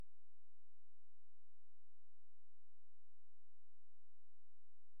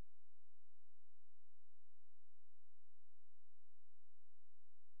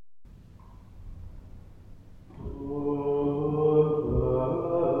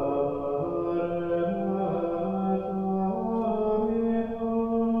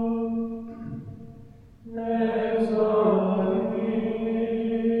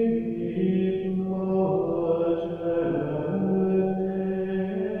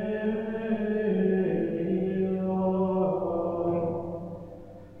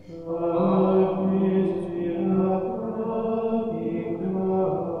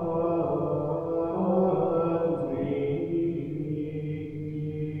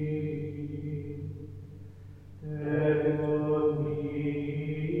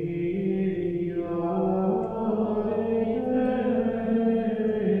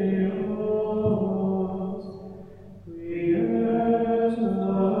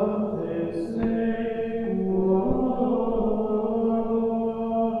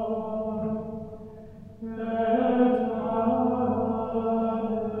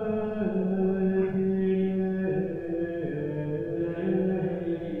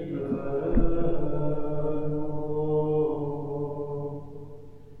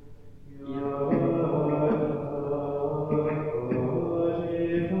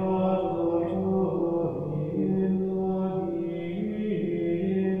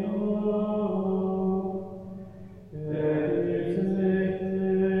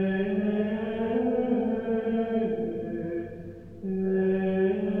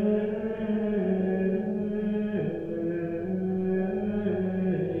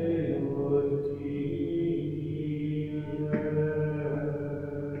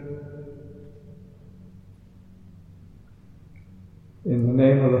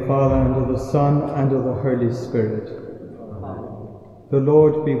the Son, and of the Holy Spirit. The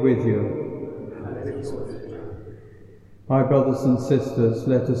Lord be with you. My brothers and sisters,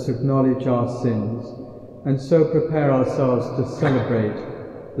 let us acknowledge our sins, and so prepare ourselves to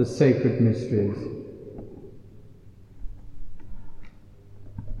celebrate the sacred mysteries.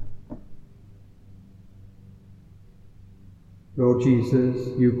 Lord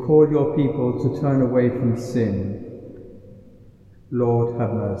Jesus, you call your people to turn away from sin. Lord,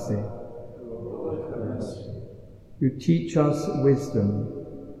 have mercy. Lord, have mercy. You teach us wisdom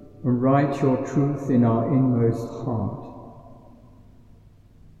and write your truth in our inmost heart.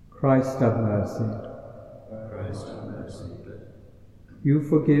 Christ, have mercy. Christ, have mercy. You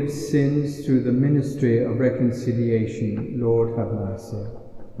forgive sins through the ministry of reconciliation. Lord, have mercy.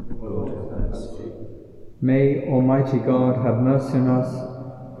 Lord, have mercy. May Almighty God have mercy on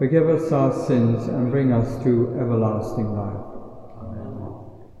us, forgive us our sins, and bring us to everlasting life. Amen.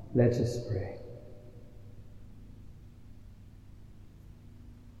 Let us pray.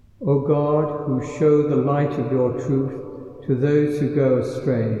 O God, who show the light of your truth to those who go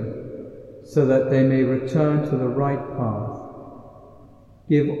astray, so that they may return to the right path,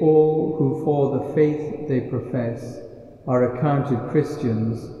 give all who for the faith they profess are accounted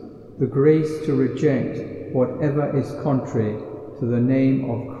Christians the grace to reject whatever is contrary to the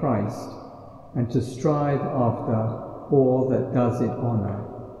name of Christ, and to strive after all that does it honour.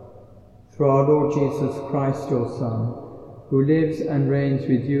 Through our Lord Jesus Christ, your Son, who lives and reigns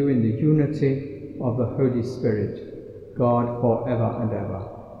with you in the unity of the Holy Spirit, God for ever and ever.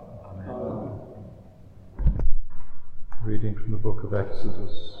 Amen. Reading from the book of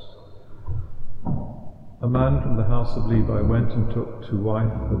Exodus. A man from the house of Levi went and took to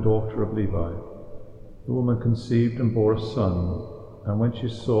wife the daughter of Levi. The woman conceived and bore a son, and when she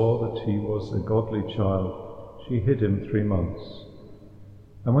saw that he was a godly child, she hid him 3 months.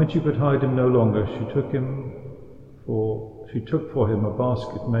 And when she could hide him no longer, she took for him a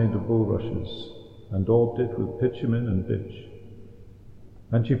basket made of bulrushes, and daubed it with bitumen and pitch.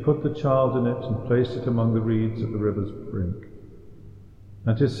 And she put the child in it and placed it among the reeds at the river's brink.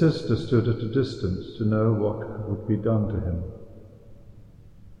 And his sister stood at a distance to know what would be done to him.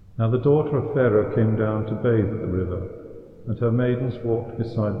 Now the daughter of Pharaoh came down to bathe at the river, and her maidens walked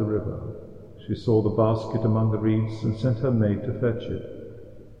beside the river. She saw the basket among the reeds and sent her maid to fetch it.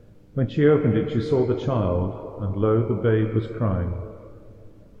 When she opened it, she saw the child, and lo, the babe was crying.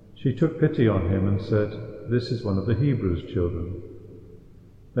 She took pity on him and said, "This is one of the Hebrews' children."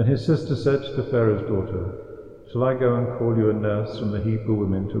 Then his sister said to Pharaoh's daughter, "Shall I go and call you a nurse from the Hebrew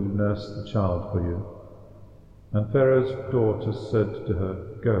women to nurse the child for you?" And Pharaoh's daughter said to her,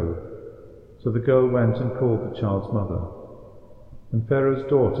 "Go." So the girl went and called the child's mother. And Pharaoh's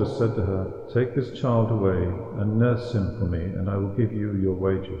daughter said to her, "Take this child away and nurse him for me, and I will give you your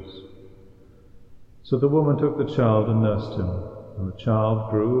wages." So the woman took the child and nursed him. And the child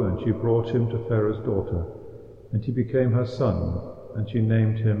grew, and she brought him to Pharaoh's daughter. And he became her son, and she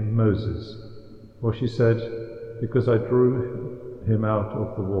named him Moses. For she said, "Because I drew him out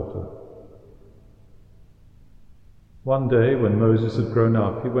of the water." One day, when Moses had grown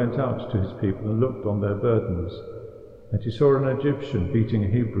up, he went out to his people and looked on their burdens. And he saw an Egyptian beating a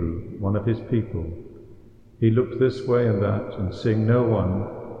Hebrew, one of his people. He looked this way and that, and seeing no one,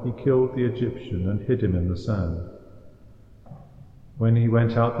 he killed the Egyptian and hid him in the sand. When he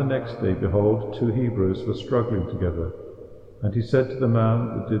went out the next day, behold, 2 Hebrews were struggling together. And he said to the man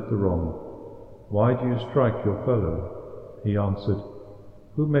that did the wrong, "Why do you strike your fellow?" He answered,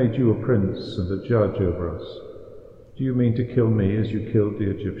 "Who made you a prince and a judge over us? Do you mean to kill me as you killed the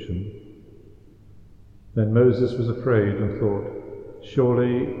Egyptian?" Then Moses was afraid and thought,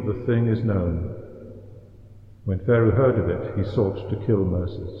 "Surely the thing is known." When Pharaoh heard of it, he sought to kill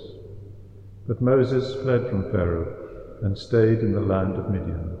Moses. But Moses fled from Pharaoh and stayed in the land of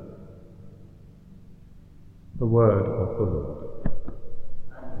Midian. The word of the Lord.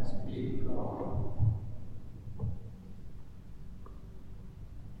 Thanks be to God.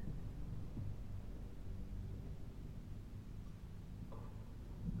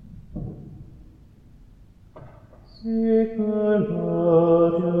 Seek the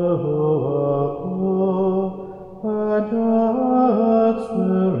Lord Jehovah, and our hearts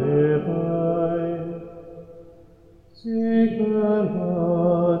will revive. Seek the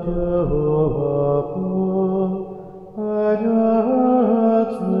Lord Jehovah, and our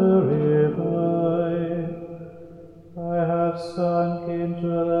hearts will revive. I have sunk into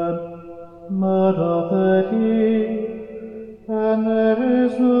the mud of the deep, and there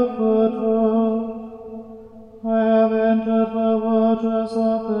is no foothold. I have entered the waters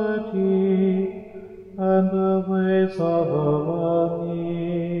of the deep, and the waves overwhelm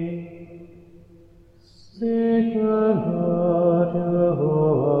me.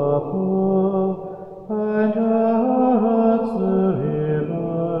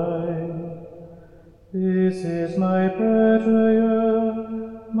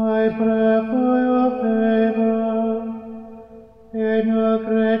 in your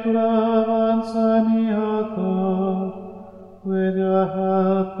great love answer me, O God, with your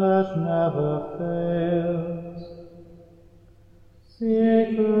help that never fails.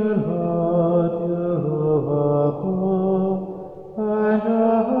 Seek the Lord, you who are poor, and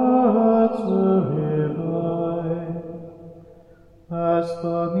your hearts will revive. As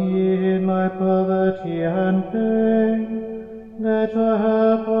for me in my poverty and pain, let your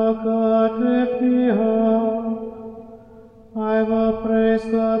help, O God, lift me up. I will praise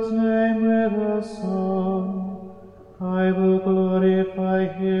God's name with a song. I will glorify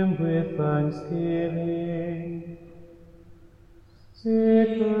him with thanksgiving.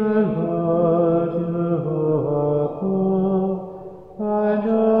 Seek the Lord, you who are poor, and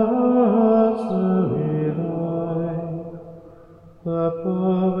your hearts will revive. The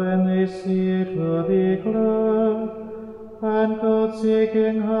poor, when they see it, will be glad, and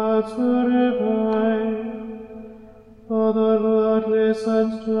God-seeking hearts will revive. For the Lord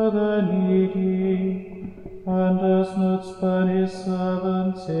listens to the needy, and does not spurn his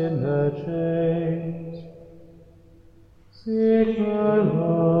servants in their chains. Seek the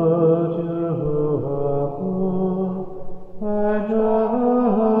Lord, you who are poor, and your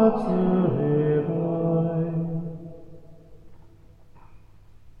hearts will revive.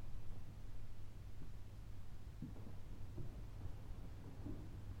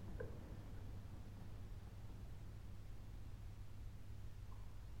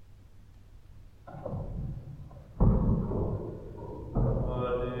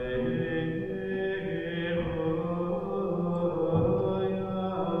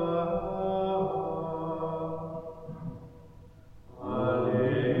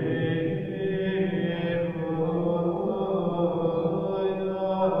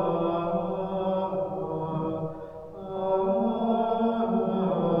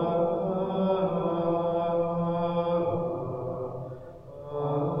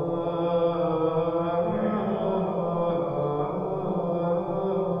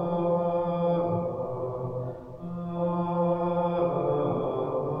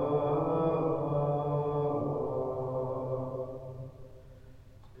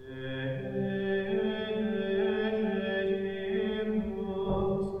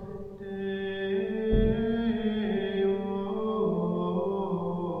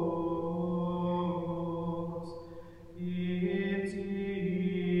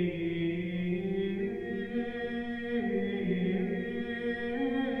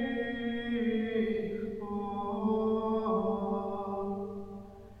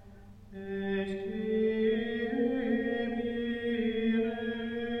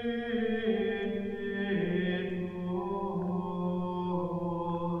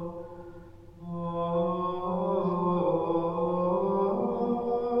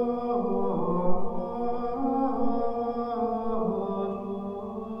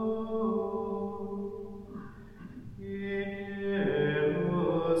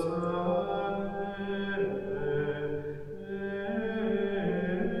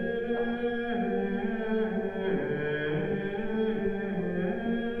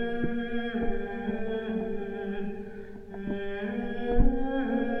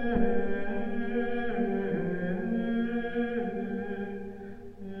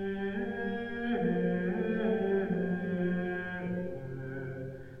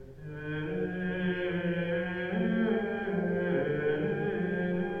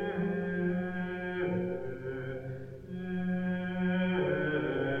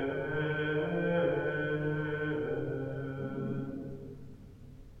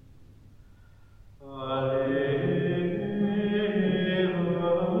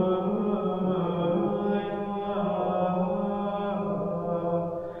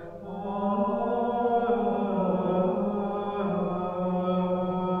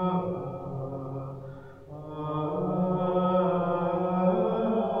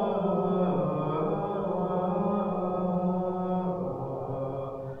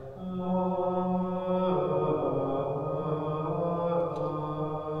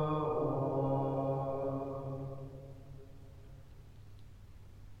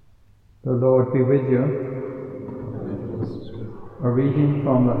 The Lord be with you. A reading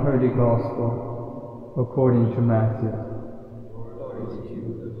from the Holy Gospel according to Matthew.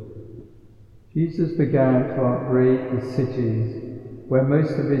 Jesus began to upbraid the cities where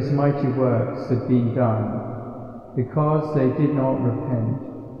most of his mighty works had been done, because they did not repent.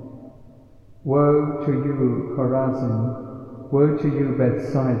 Woe to you, Chorazin! Woe to you,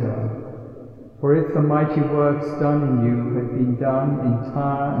 Bethsaida! For if the mighty works done in you had been done in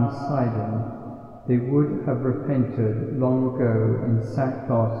Tyre and Sidon, they would have repented long ago in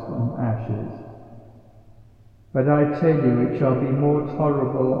sackcloth and ashes. But I tell you, it shall be more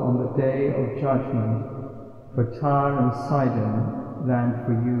tolerable on the day of judgment for Tyre and Sidon than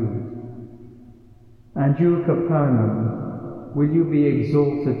for you. And you, Capernaum, will you be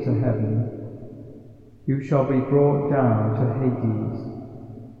exalted to heaven? You shall be brought down to Hades.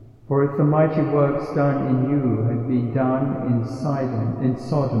 For if the mighty works done in you had been done in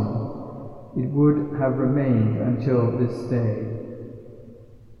Sodom, it would have remained until this day.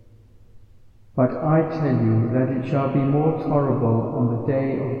 But I tell you that it shall be more tolerable on the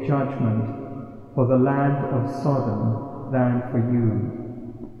day of judgment for the land of Sodom than for you.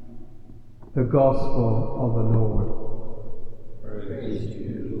 The Gospel of the Lord. Praise to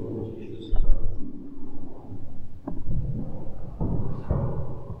you, Lord Jesus.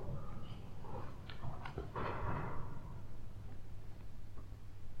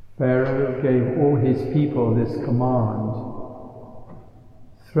 Pharaoh gave all his people this command: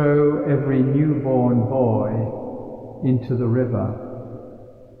 throw every newborn boy into the river,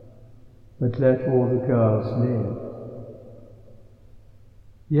 but let all the girls live.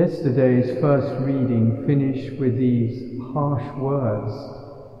 Yesterday's first reading finished with these harsh words,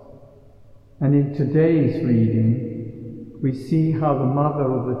 and in today's reading we see how the mother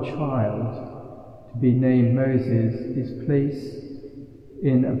of the child, to be named Moses, is placed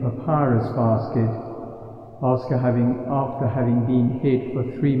in a papyrus basket after having been hid for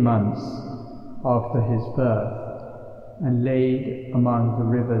 3 months after his birth and laid among the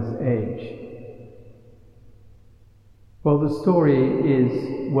river's edge. Well, the story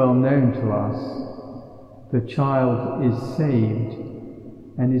is well known to us. The child is saved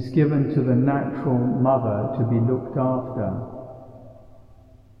and is given to the natural mother to be looked after.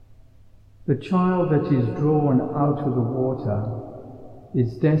 The child that is drawn out of the water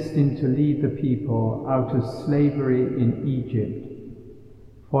is destined to lead the people out of slavery in Egypt,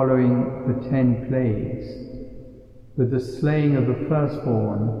 following the 10 plagues, with the slaying of the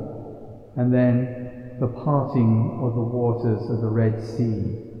firstborn, and then the parting of the waters of the Red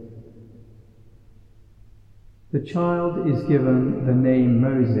Sea. The child is given the name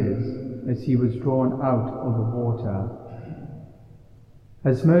Moses as he was drawn out of the water.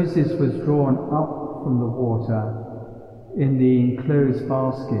 As Moses was drawn up from the water in the enclosed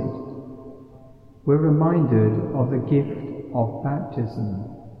basket, we're reminded of the gift of baptism.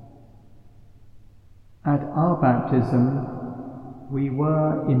 At our baptism, we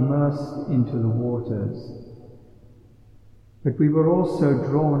were immersed into the waters, but we were also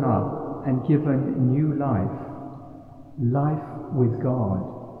drawn up and given new life, life with God.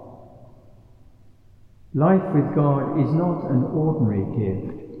 Life with God is not an ordinary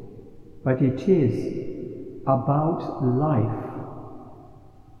gift, but it is about life.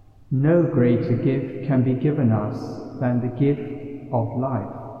 No greater gift can be given us than the gift of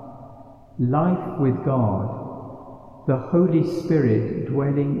life. Life with God, the Holy Spirit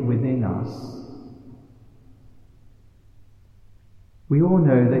dwelling within us. We all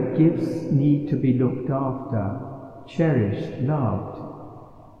know that gifts need to be looked after, cherished, loved.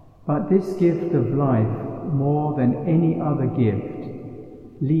 But this gift of life, more than any other gift,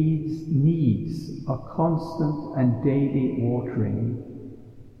 needs a constant and daily watering.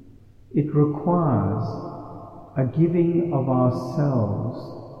 It requires a giving of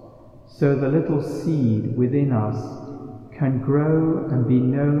ourselves so the little seed within us can grow and be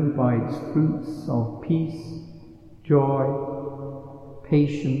known by its fruits of peace, joy,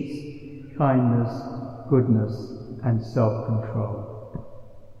 patience, kindness, goodness, and self-control.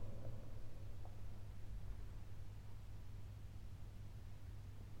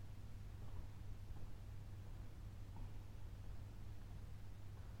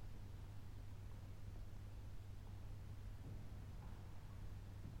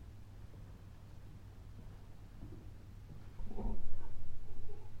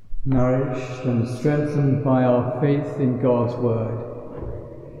 Nourished and strengthened by our faith in God's Word,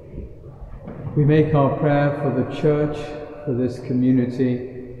 we make our prayer for the Church, for this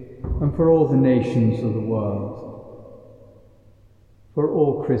community, and for all the nations of the world. For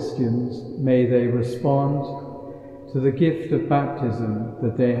all Christians, may they respond to the gift of baptism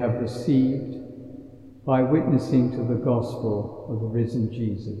that they have received by witnessing to the gospel of the risen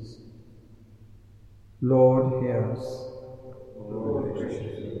Jesus. Lord, hear us. Lord,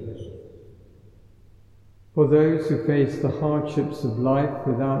 gracious. For those who face the hardships of life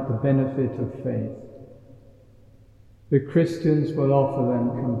without the benefit of faith, the Christians will offer them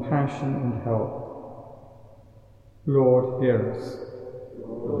compassion and help. Lord, hear us.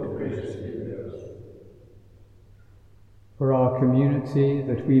 Lord, graciously hear us. For our community,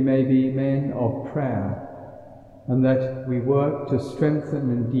 that we may be men of prayer, and that we work to strengthen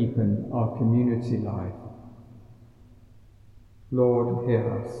and deepen our community life. Lord,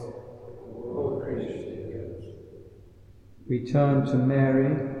 hear us. Lord, graciously hear us. We turn to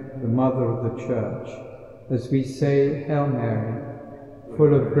Mary, the Mother of the Church, as we say, Hail Mary,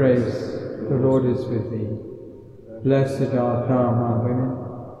 full of grace, the Lord is with thee. Blessed art thou among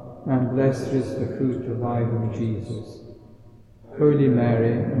women, and blessed is the fruit of thy womb, Jesus. Holy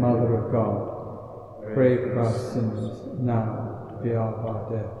Mary, Mother of God, pray for us sinners, now and at the hour of our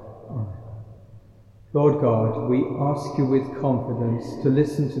death. Amen. Lord God, we ask you with confidence to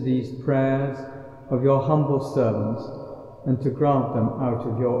listen to these prayers of your humble servants and to grant them out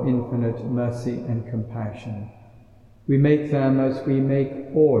of your infinite mercy and compassion. We make them as we make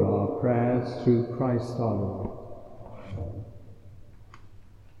all our prayers through Christ our Lord.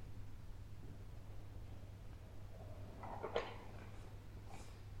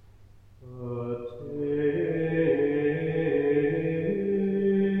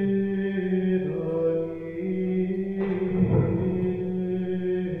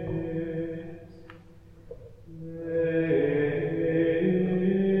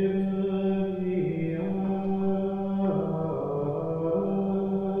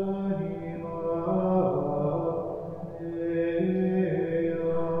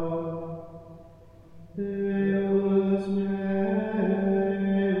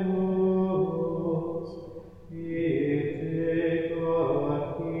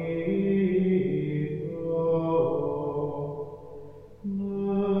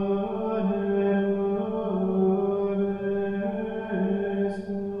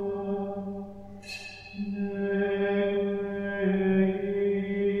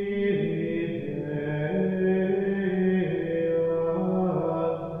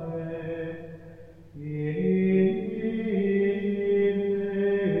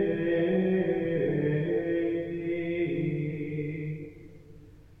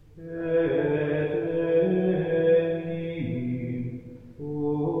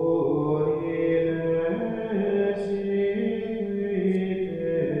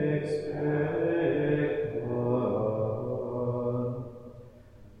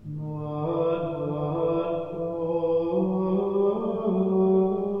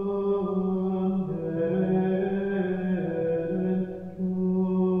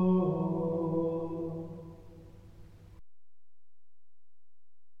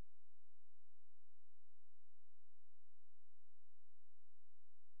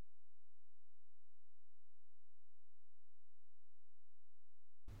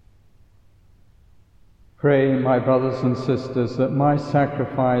 Pray, my brothers and sisters, that my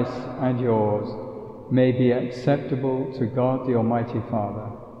sacrifice and yours may be acceptable to God the Almighty Father.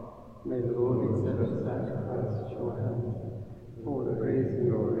 May the Lord accept the sacrifice at your hands, for the praise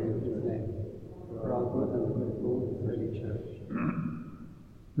and glory of his name, for our good and the good of all the Holy Church.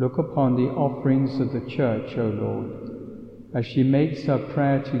 Look upon the offerings of the Church, O Lord, as she makes her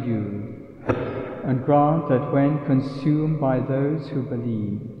prayer to you, and grant that when consumed by those who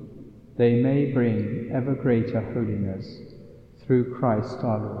believe, they may bring ever greater holiness, through Christ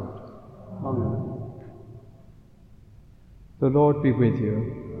our Lord. Amen. The Lord be with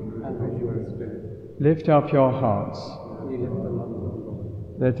you. And with your spirit. Lift up your hearts. We lift them up to the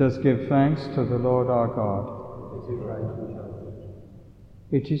Lord. Let us give thanks to the Lord our God. It is right and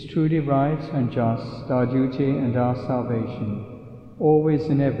just. It is truly right and just, our duty and our salvation, always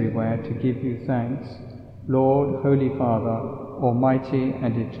and everywhere to give you thanks, Lord, Holy Father, Almighty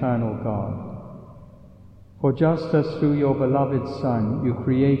and eternal God. For just as through your beloved Son you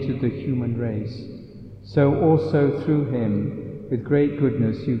created the human race, so also through him, with great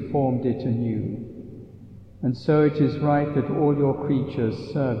goodness, you formed it anew. And so it is right that all your creatures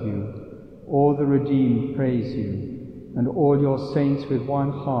serve you, all the redeemed praise you, and all your saints with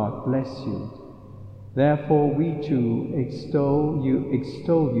one heart bless you. Therefore we too extol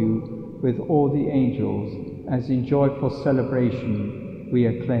you with all the angels, as in joyful celebration we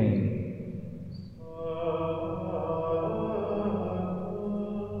acclaim.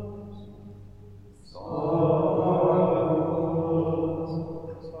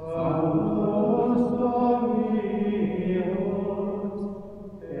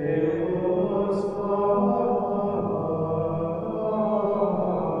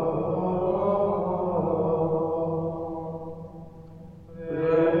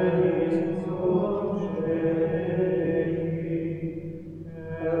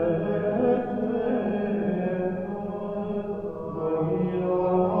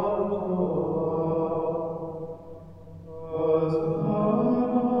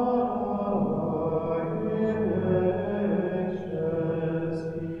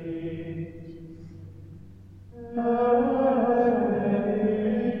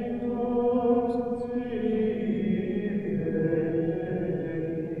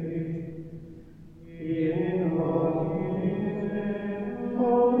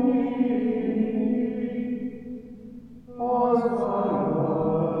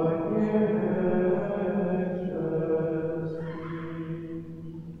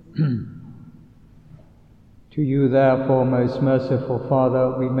 To you, therefore, most merciful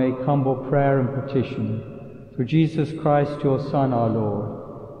Father, we make humble prayer and petition, through Jesus Christ, your Son, our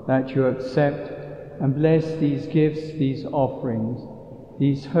Lord, that you accept and bless these gifts, these offerings,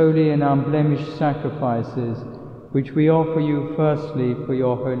 these holy and unblemished sacrifices, which we offer you firstly for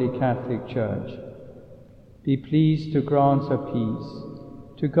your Holy Catholic Church. Be pleased to grant her peace,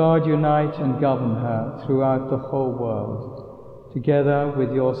 to guard, unite, and govern her throughout the whole world, together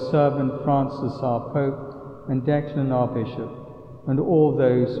with your servant Francis, our Pope, and Declan, our Bishop, and all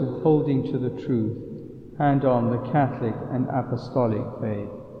those who, holding to the truth, hand on the Catholic and Apostolic faith.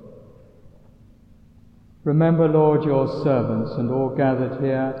 Remember, Lord, your servants and all gathered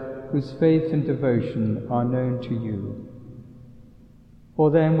here, whose faith and devotion are known to you.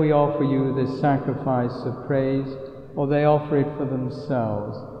 For them we offer you this sacrifice of praise, or they offer it for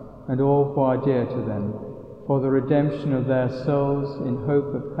themselves, and all who are dear to them, for the redemption of their souls in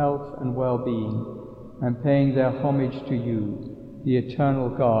hope of health and well-being, and paying their homage to you, the eternal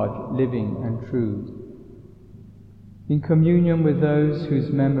God, living and true. In communion with those whose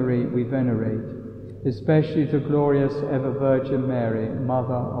memory we venerate, especially the glorious ever Virgin Mary,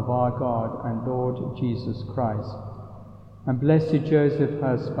 Mother of our God and Lord Jesus Christ, and blessed Joseph,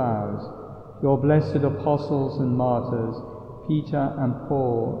 her spouse, your blessed apostles and martyrs, Peter and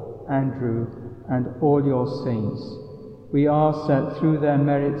Paul, Andrew, and all your saints, we ask that through their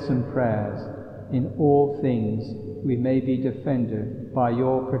merits and prayers, in all things we may be defended by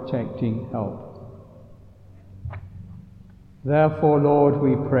your protecting help. Therefore, Lord,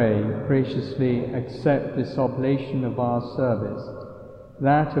 we pray, graciously accept this oblation of our service,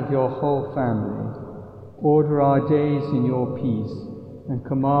 that of your whole family. Order our days in your peace, and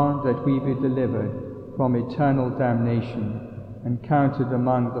command that we be delivered from eternal damnation and counted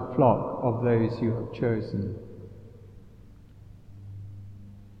among the flock of those you have chosen.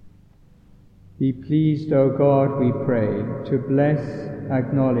 Be pleased, O God, we pray, to bless,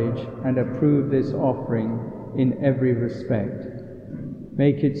 acknowledge, and approve this offering in every respect.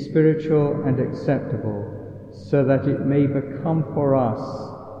 Make it spiritual and acceptable, so that it may become for us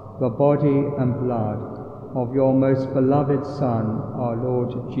the body and blood of your most beloved Son, our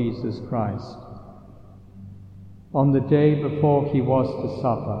Lord Jesus Christ. On the day before he was to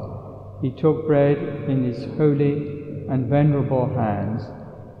suffer, he took bread in his holy and venerable hands,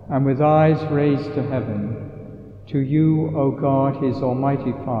 and with eyes raised to heaven, to you, O God, his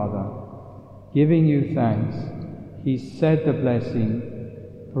almighty Father, giving you thanks, he said the blessing,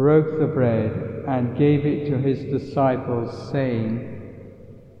 broke the bread, and gave it to his disciples, saying,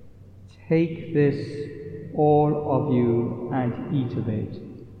 "Take this, all of you, and eat of it,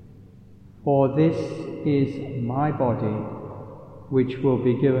 for this is my body, which will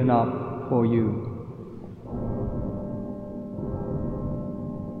be given up for you."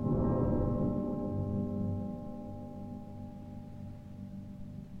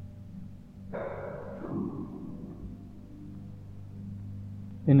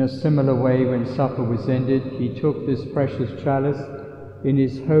 In a similar way, when supper was ended, he took this precious chalice in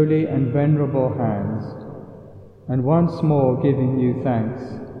his holy and venerable hands, and once more giving you thanks,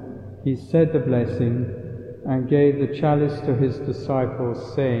 he said the blessing and gave the chalice to his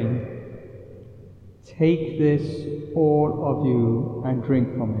disciples, saying, "Take this, all of you, and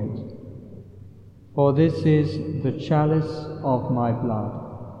drink from it, for this is the chalice of my blood,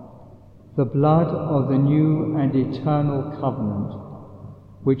 the blood of the new and eternal covenant,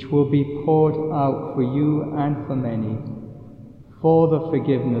 which will be poured out for you and for many, for the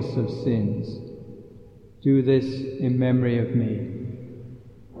forgiveness of sins. Do this in memory of me."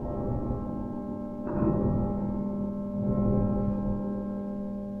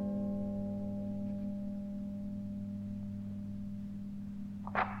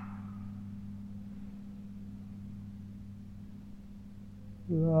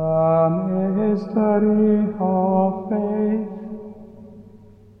 The mystery of faith.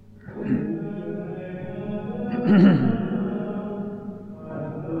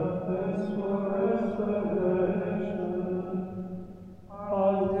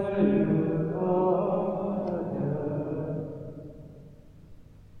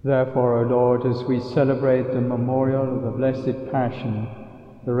 Therefore, O Lord, as we celebrate the memorial of the Blessed Passion,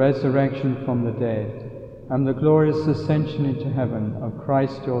 the resurrection from the dead, and the glorious ascension into heaven of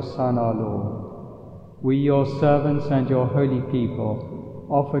Christ your Son, our Lord, we, your servants and your holy people,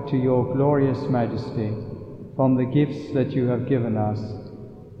 offer to your glorious majesty, from the gifts that you have given us,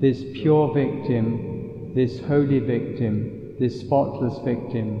 this pure victim, this holy victim, this spotless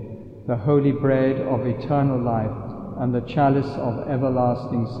victim, the holy bread of eternal life, and the chalice of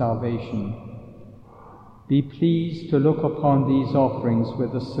everlasting salvation. Be pleased to look upon these offerings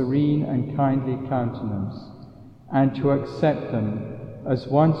with a serene and kindly countenance, and to accept them, as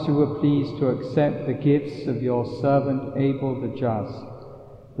once you were pleased to accept the gifts of your servant Abel the just,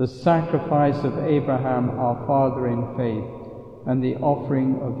 the sacrifice of Abraham our father in faith, and the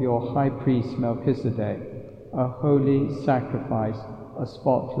offering of your high priest Melchizedek, a holy sacrifice, a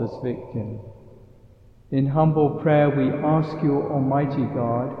spotless victim. In humble prayer we ask you, Almighty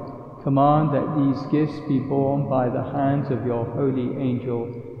God, command that these gifts be borne by the hands of your holy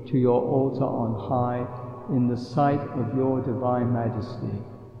angel to your altar on high, in the sight of your divine majesty,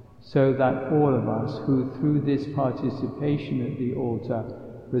 so that all of us who through this participation at the altar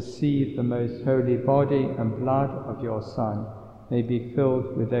receive the most holy body and blood of your Son may be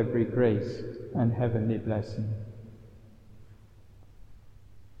filled with every grace and heavenly blessing.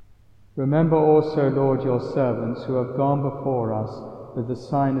 Remember also, Lord, your servants who have gone before us with the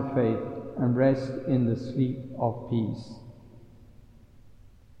sign of faith and rest in the sleep of peace.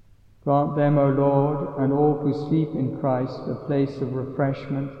 Grant them, O Lord, and all who sleep in Christ, a place of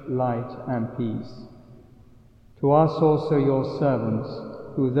refreshment, light, and peace. To us also, your servants,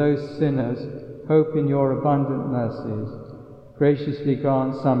 who those sinners hope in your abundant mercies, graciously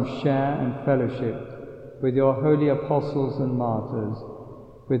grant some share and fellowship with your holy apostles and martyrs,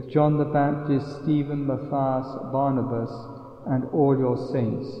 with John the Baptist, Stephen, Matthias, Barnabas, and all your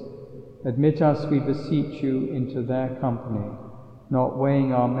saints. Admit us, we beseech you, into their company, not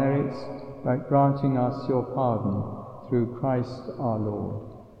weighing our merits, but granting us your pardon through Christ our Lord,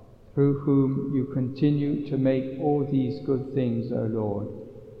 through whom you continue to make all these good things, O Lord.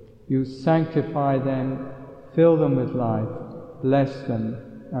 You sanctify them, fill them with life, bless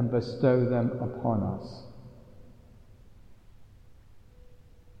them, and bestow them upon us.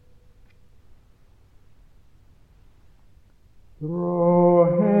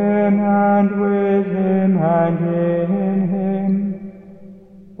 Through him and with him and in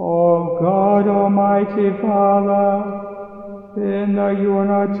him, O God, Almighty Father, in the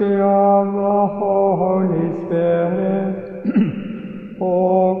unity of the Holy Spirit,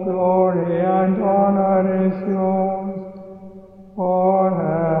 all glory and honor is yours,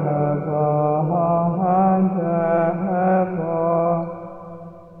 forever and ever.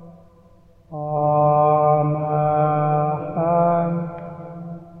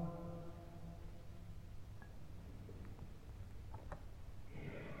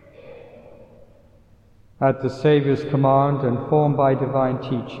 At the Saviour's command and formed by divine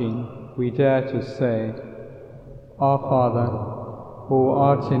teaching, we dare to say, Our Father, who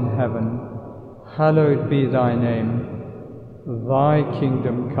art in heaven, hallowed be thy name. Thy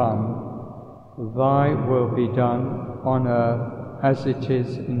kingdom come, thy will be done on earth as it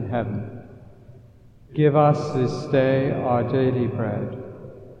is in heaven. Give us this day our daily bread,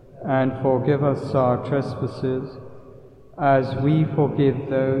 and forgive us our trespasses, as we forgive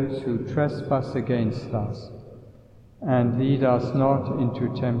those who trespass against us. And lead us not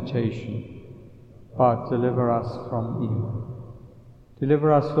into temptation, but deliver us from evil.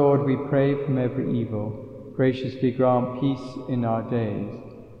 Deliver us, Lord, we pray, from every evil. Graciously grant peace in our days,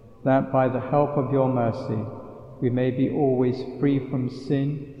 that by the help of your mercy we may be always free from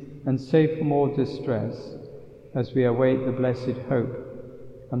sin and safe from all distress, as we await the blessed hope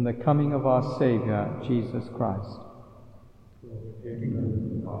and the coming of our Saviour, Jesus Christ.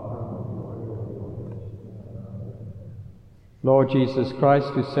 Lord Jesus Christ,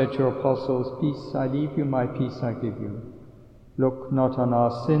 who said to your apostles, Peace I leave you, my peace I give you, look not on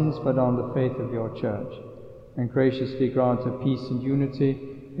our sins, but on the faith of your church, and graciously grant her peace and unity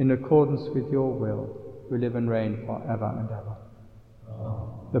in accordance with your will, who live and reign for ever and ever. Amen.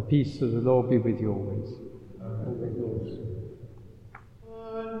 The peace of the Lord be with you always. And with yours.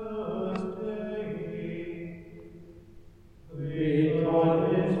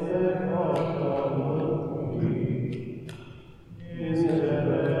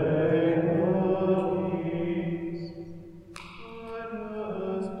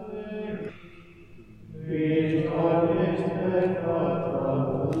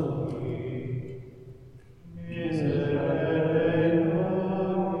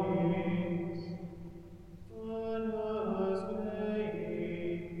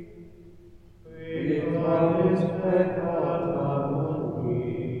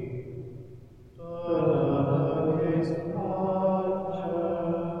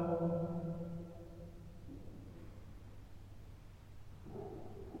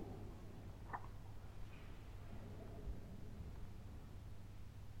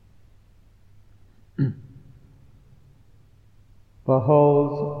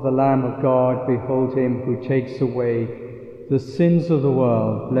 Behold the Lamb of God, behold him who takes away the sins of the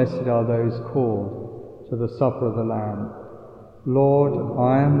world. Blessed are those called to the supper of the Lamb. Lord,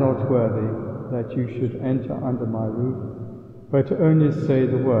 I am not worthy that you should enter under my roof, but only say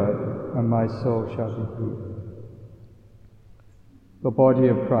the word, and my soul shall be healed. The body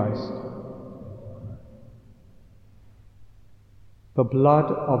of Christ. The blood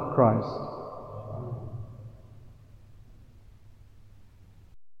of Christ.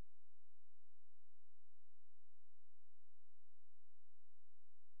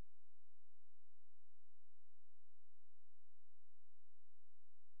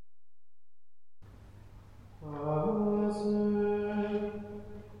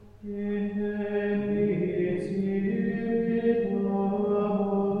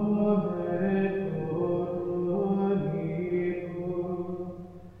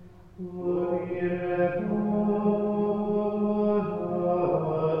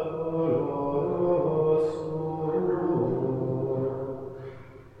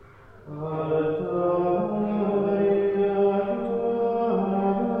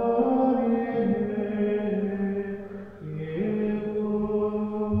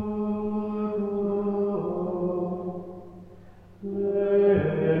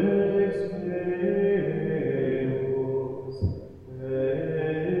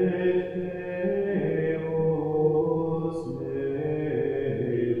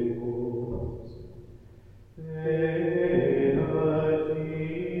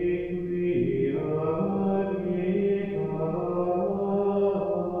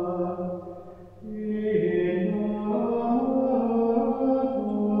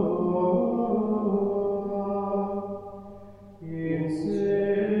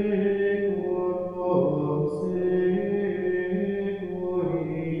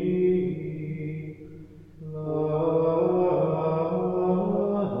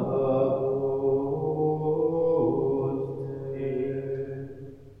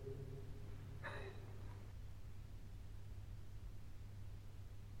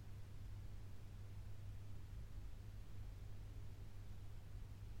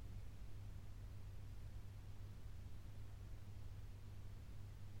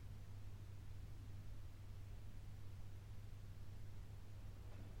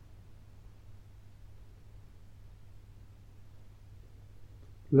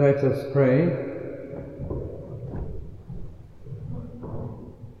 Let us pray.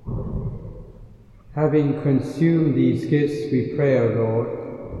 Having consumed these gifts, we pray, O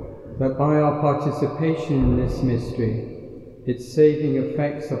Lord, that by our participation in this mystery, its saving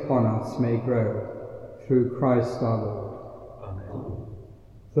effects upon us may grow, through Christ our Lord. Amen.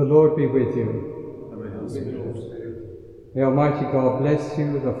 The Lord be with you. Amen. May Almighty God bless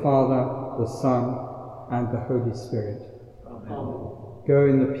you, the Father, the Son, and the Holy Spirit. Amen. Go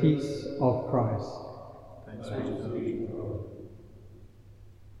in the peace of Christ. Thanks be to God.